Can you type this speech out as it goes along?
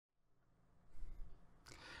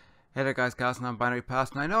Hey there guys, gals, non-binary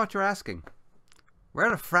past, and I know what you're asking. Where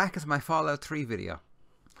the frack is my Fallout 3 video?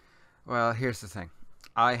 Well, here's the thing.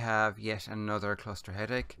 I have yet another cluster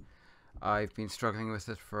headache. I've been struggling with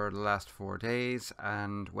it for the last 4 days,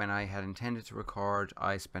 and when I had intended to record,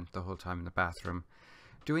 I spent the whole time in the bathroom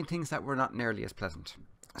doing things that were not nearly as pleasant.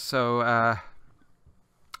 So,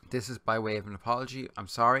 this is by way of an apology. I'm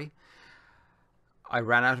sorry. I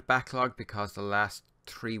ran out of backlog because the last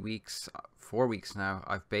 3 weeks, 4 weeks now,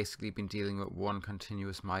 I've basically been dealing with one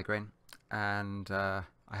continuous migraine, and I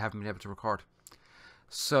haven't been able to record.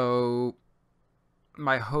 So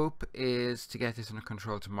my hope is to get this under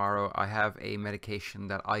control tomorrow. I have a medication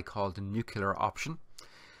that I call the nuclear option.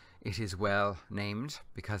 It is well named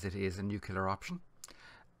because it is a nuclear option,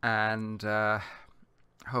 and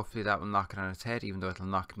hopefully that will knock it on its head, even though it'll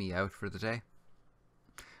knock me out for the day.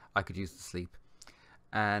 I could use the sleep.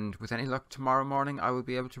 And with any luck, tomorrow morning I will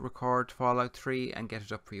be able to record Fallout 3 and get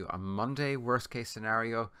it up for you on Monday. Worst case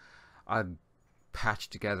scenario, I'll patch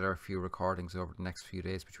together a few recordings over the next few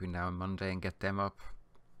days between now and Monday and get them up.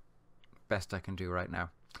 Best I can do right now.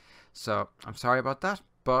 So I'm sorry about that,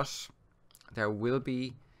 but there will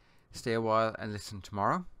be Stay a While and Listen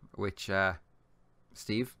tomorrow, which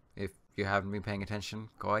Steve, if you haven't been paying attention,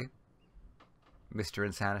 guy, Mr.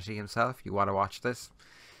 Insanity himself, you want to watch this.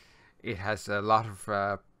 It has a lot of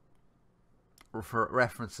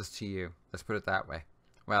references to you. Let's put it that way.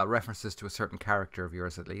 Well, references to a certain character of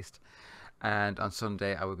yours at least. And on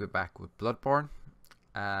Sunday I will be back with Bloodborne.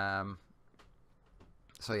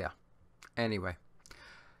 So yeah. Anyway,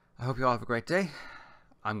 I hope you all have a great day.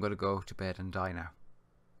 I'm going to go to bed and die now.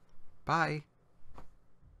 Bye.